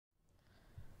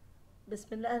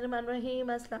Bismillahirrahmanirrahim.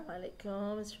 Assalamu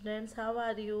alaikum. Students, how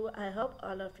are you? I hope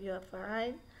all of you are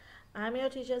fine. I'm your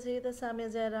teacher Sayyida Samia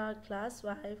Zahra, class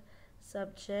 5,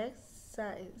 subject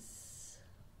science.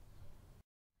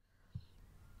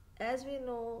 As we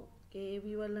know, okay,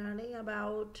 we were learning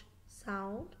about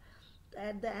sound.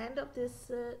 At the end of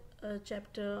this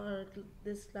chapter or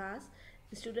this class,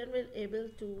 the student will able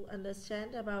to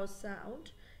understand about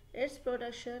sound, its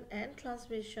production and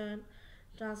transmission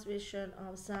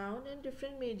of sound in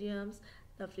different mediums,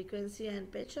 the frequency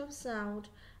and pitch of sound,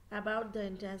 about the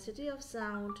intensity of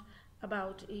sound,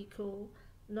 about echo,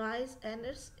 noise and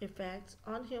its effects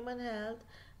on human health,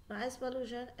 noise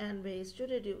pollution and ways to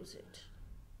reduce it.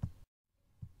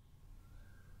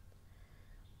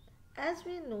 As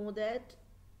we know that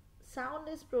sound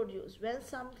is produced when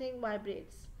something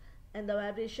vibrates and the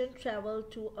vibration travels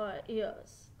to our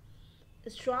ears.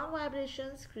 Strong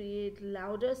vibrations create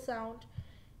louder sound.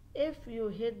 If you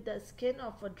hit the skin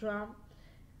of a drum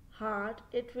hard,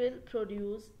 it will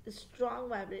produce strong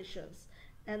vibrations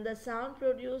and the sound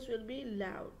produced will be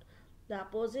loud. The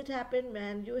opposite happens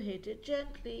when you hit it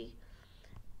gently.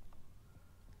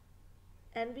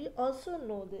 And we also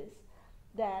know this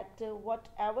that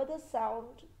whatever the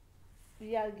sound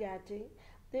we are getting,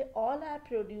 they all are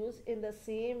produced in the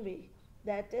same way,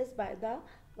 that is by the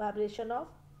vibration of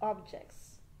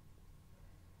objects.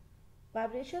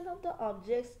 Vibration of the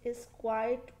objects is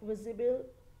quite visible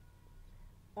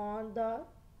on the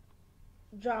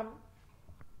drum.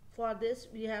 For this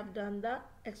we have done the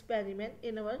experiment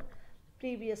in our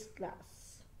previous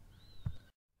class.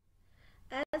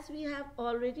 As we have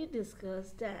already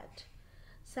discussed that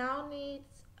sound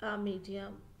needs a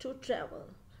medium to travel.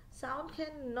 Sound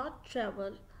cannot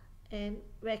travel in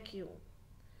vacuum.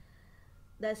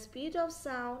 The speed of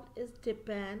sound is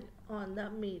depend on the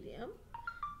medium,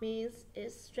 means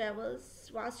it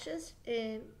travels fastest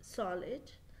in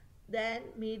solid, then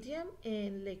medium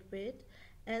in liquid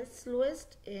and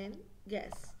slowest in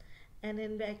gas, and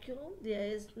in vacuum there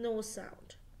is no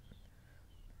sound.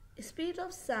 Speed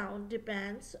of sound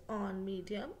depends on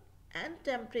medium and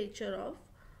temperature of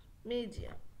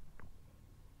medium.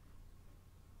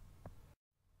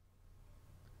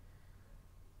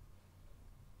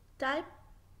 Type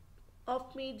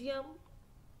of medium,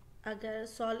 अगर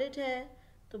solid है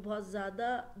तो बहुत ज़्यादा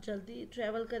जल्दी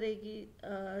travel करेगी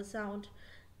sound,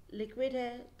 liquid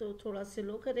है तो थोड़ा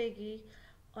स्लो करेगी,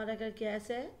 और अगर गैस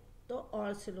है तो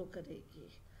और स्लो करेगी.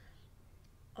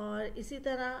 और इसी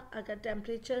तरह अगर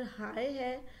टेम्परेचर हाई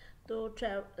है तो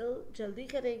ट्रैवल जल्दी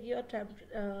करेगी, और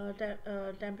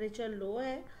टेम्परेचर लो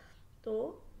है तो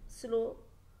स्लो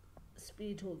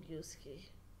स्पीड होगी उसकी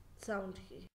साउंड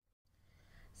की.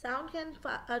 Sound can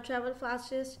travel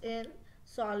fastest in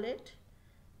solid,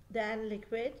 then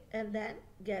liquid, and then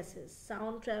gases.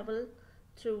 Sound travel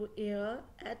through air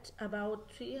at about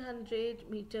 300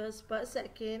 meters per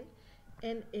second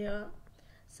in air.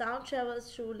 Sound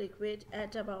travels through liquid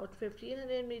at about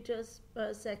 1500 meters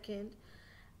per second,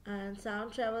 and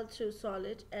sound travels through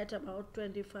solid at about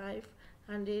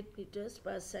 2500 meters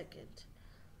per second.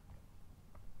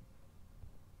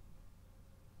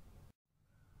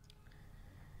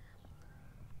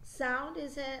 Sound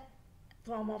is a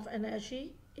form of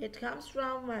energy. It comes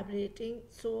from vibrating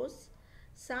source.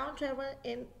 Sound travels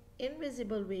in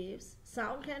invisible waves.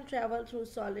 Sound can travel through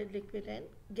solid, liquid and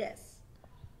gas.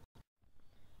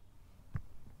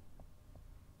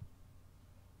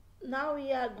 Now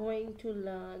we are going to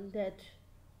learn that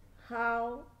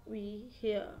how we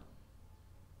hear.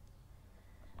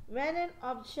 When an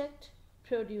object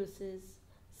produces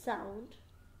sound,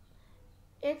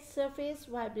 its surface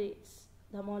vibrates.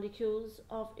 The molecules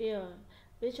of air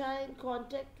which are in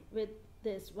contact with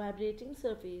this vibrating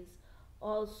surface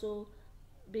also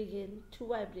begin to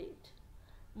vibrate.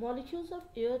 Molecules of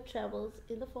air travels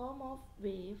in the form of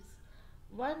waves,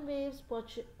 one wave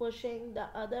pushing the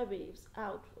other waves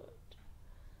outward.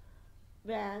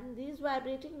 When these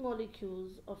vibrating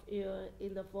molecules of air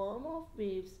in the form of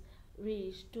waves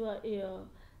reach to our ear,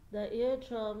 the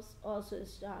eardrums also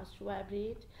start to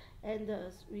vibrate, and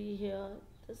thus we hear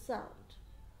the sound.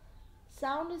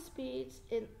 Sound speeds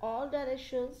in all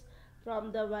directions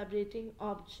from the vibrating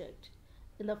object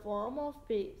in the form of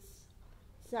waves.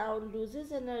 Sound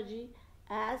loses energy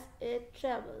as it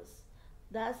travels.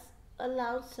 Thus, a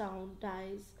loud sound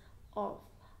dies off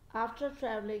after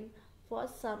traveling for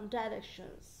some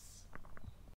directions.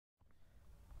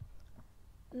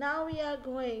 Now we are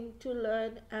going to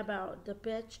learn about the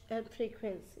pitch and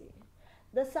frequency.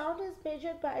 The sound is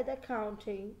measured by the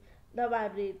counting the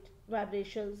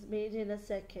vibrations made in a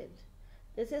second.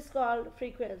 This is called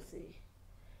frequency.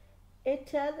 It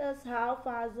tells us how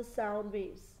fast the sound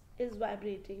waves is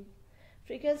vibrating.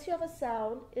 Frequency of a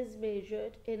sound is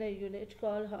measured in a unit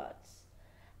called hertz.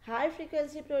 High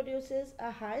frequency produces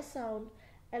a high sound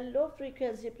and low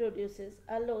frequency produces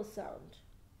a low sound.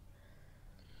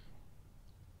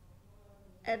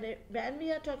 And when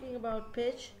we are talking about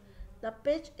pitch, the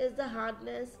pitch is the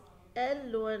hardness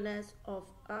and lowerness of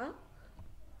a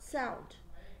sound.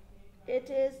 It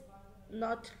is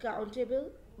not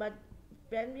countable, but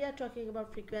when we are talking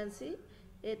about frequency,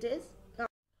 it is countable.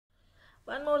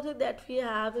 One more thing that we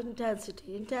have,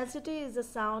 intensity. Intensity is the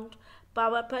sound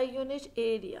power per unit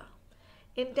area.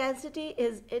 Intensity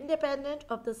is independent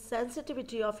of the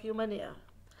sensitivity of human ear.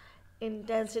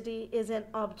 Intensity is an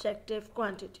objective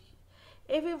quantity.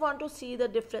 If we want to see the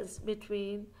difference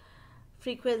between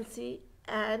frequency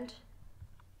and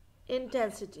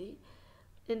intensity,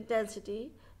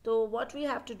 so what we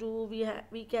have to do,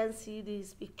 we can see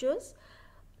these pictures.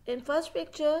 In first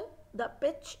picture, the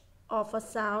pitch of a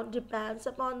sound depends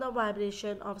upon the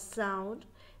vibration of sound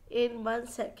in 1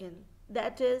 second.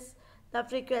 That is the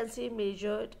frequency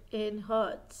measured in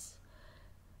hertz.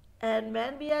 And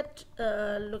when we are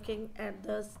looking at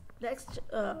the next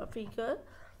figure,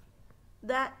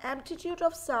 the amplitude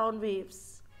of sound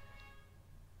waves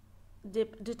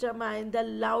determine the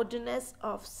loudness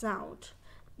of sound.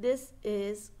 This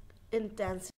is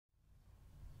intensity.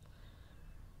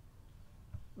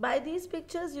 By these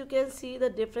pictures, you can see the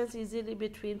difference easily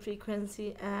between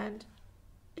frequency and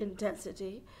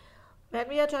intensity. When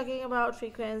we are talking about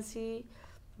frequency,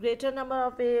 greater number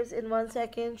of waves in 1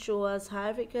 second show us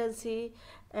high frequency,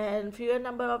 and fewer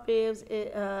number of waves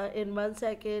in 1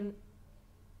 second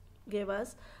give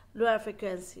us lower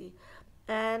frequency.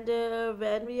 And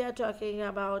when we are talking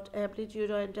about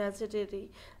amplitude or intensity,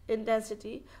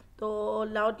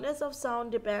 तो loudness of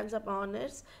sound depends upon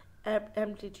its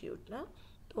amplitude ना.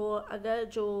 तो अगर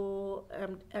जो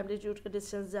amplitude का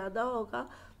distance ज़्यादा होगा,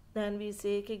 then we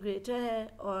say कि greater है,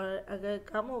 और अगर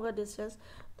कम होगा distance,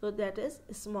 तो that is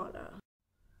smaller.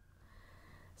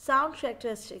 Sound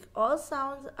characteristic. All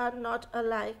sounds are not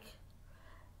alike.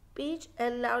 Pitch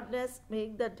and loudness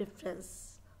make the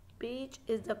difference. Pitch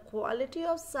is the quality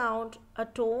of sound, a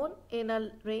tone in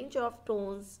a range of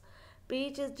tones.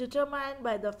 Pitch is determined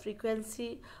by the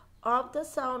frequency of the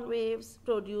sound waves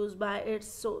produced by its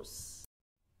source.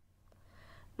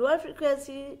 Lower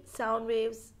frequency sound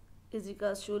waves is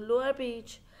equals to lower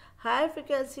pitch. Higher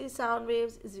frequency sound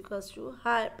waves is equals to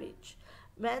higher pitch.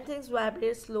 When things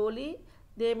vibrate slowly,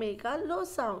 they make a low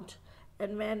sound,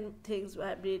 and when things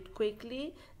vibrate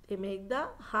quickly, they make the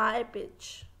high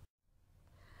pitch.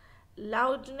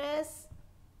 Loudness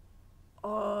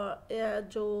और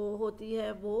जो होती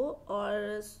है वो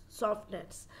और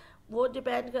softness वो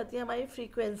depend करती है हमारी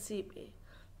फ्रीक्वेंसी पे.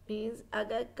 मीन्स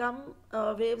अगर कम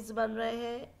वेव्स बन रहे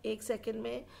हैं 1 सेकेंड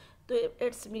में, तो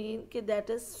इट्स मीन कि दैट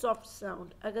इज़ सॉफ्ट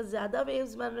साउंड. अगर ज़्यादा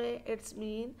वेव्स बन रहे हैं, इट्स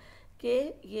मीन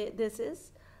कि ये दिस इज़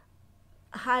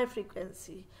हाई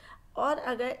फ्रीक्वेंसी. और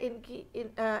अगर इनकी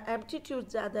एम्पलीट्यूड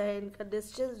ज़्यादा है, इनका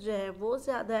डिस्टेंस जो है वो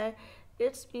ज़्यादा है,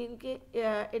 इट्स मीन कि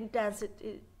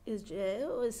इंटेंसिटी जो है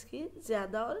वो इसकी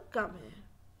ज़्यादा और कम है.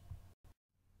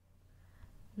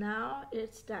 Now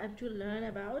it's time to learn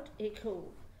about echo.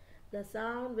 The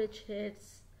sound which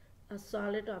hits a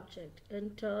solid object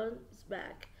and turns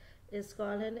back is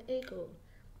called an echo.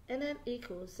 In an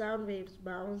echo, sound waves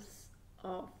bounce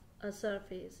off a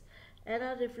surface and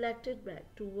are reflected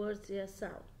back towards their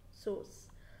sound source.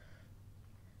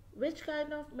 Which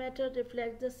kind of matter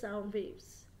reflects the sound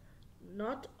waves?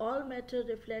 Not all matter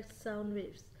reflects sound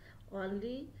waves.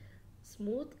 Only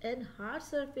smooth and hard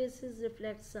surfaces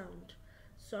reflect sound.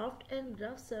 Soft and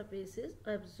rough surfaces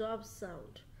absorb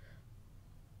sound.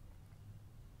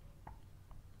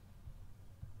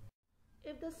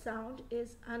 If the sound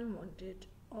is unwanted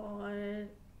or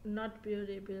not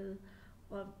bearable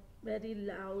or very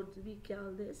loud, we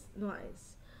call this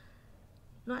noise.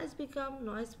 Noise becomes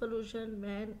noise pollution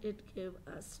when it gives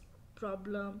us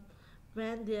problem.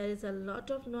 When there is a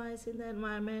lot of noise in the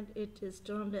environment, it is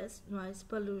termed as noise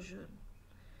pollution.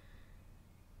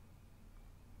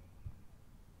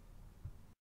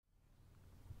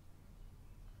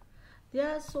 There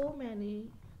are so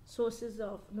many sources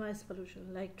of noise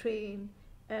pollution like train,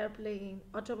 airplane,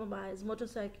 automobiles,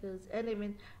 motorcycles, and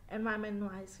even environment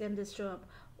noise can disturb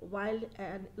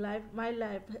wildlife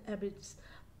habits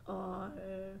or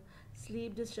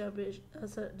sleep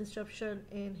disruption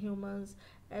in humans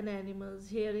and animals,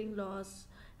 hearing loss,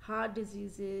 heart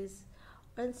diseases,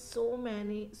 and so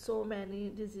many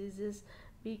diseases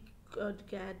we could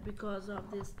get because of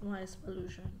this noise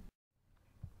pollution.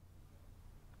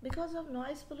 Because of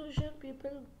noise pollution,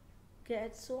 people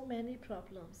get so many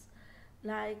problems.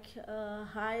 like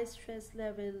high stress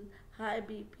level, high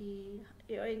BP,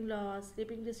 hearing loss,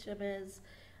 sleeping disturbance,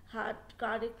 heart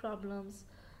cardiac problems,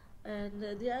 and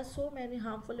there are so many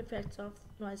harmful effects of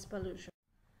noise pollution.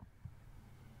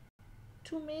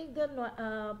 To make the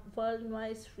world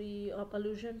noise free or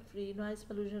pollution free, noise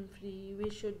pollution free, we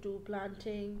should do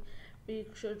planting. We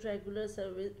should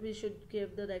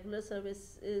give the regular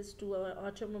services to our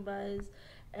automobiles,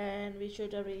 and we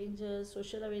should arrange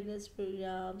social awareness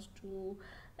programs to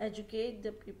educate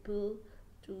the people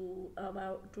to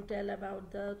tell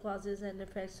about the causes and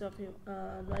effects of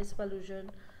noise pollution.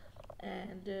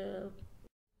 And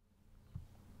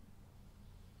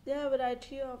there are a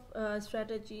variety of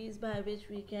strategies by which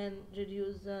we can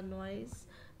reduce the noise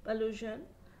pollution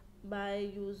by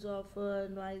use of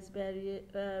barriers,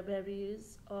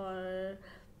 or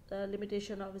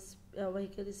limitation of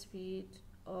vehicle speed,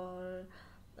 or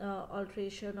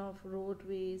alteration of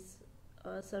roadways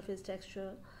surface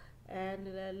texture, and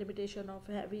limitation of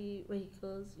heavy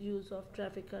vehicles, use of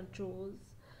traffic controls.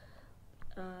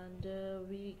 And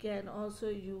we can also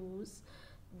use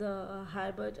the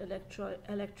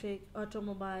electric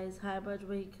automobiles, hybrid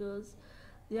vehicles.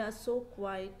 They are so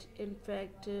quiet. In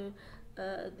fact,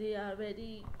 they are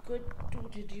very good to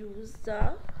reduce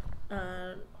the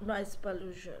noise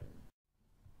pollution.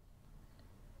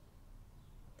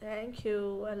 Thank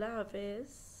you. Allah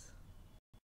Hafiz.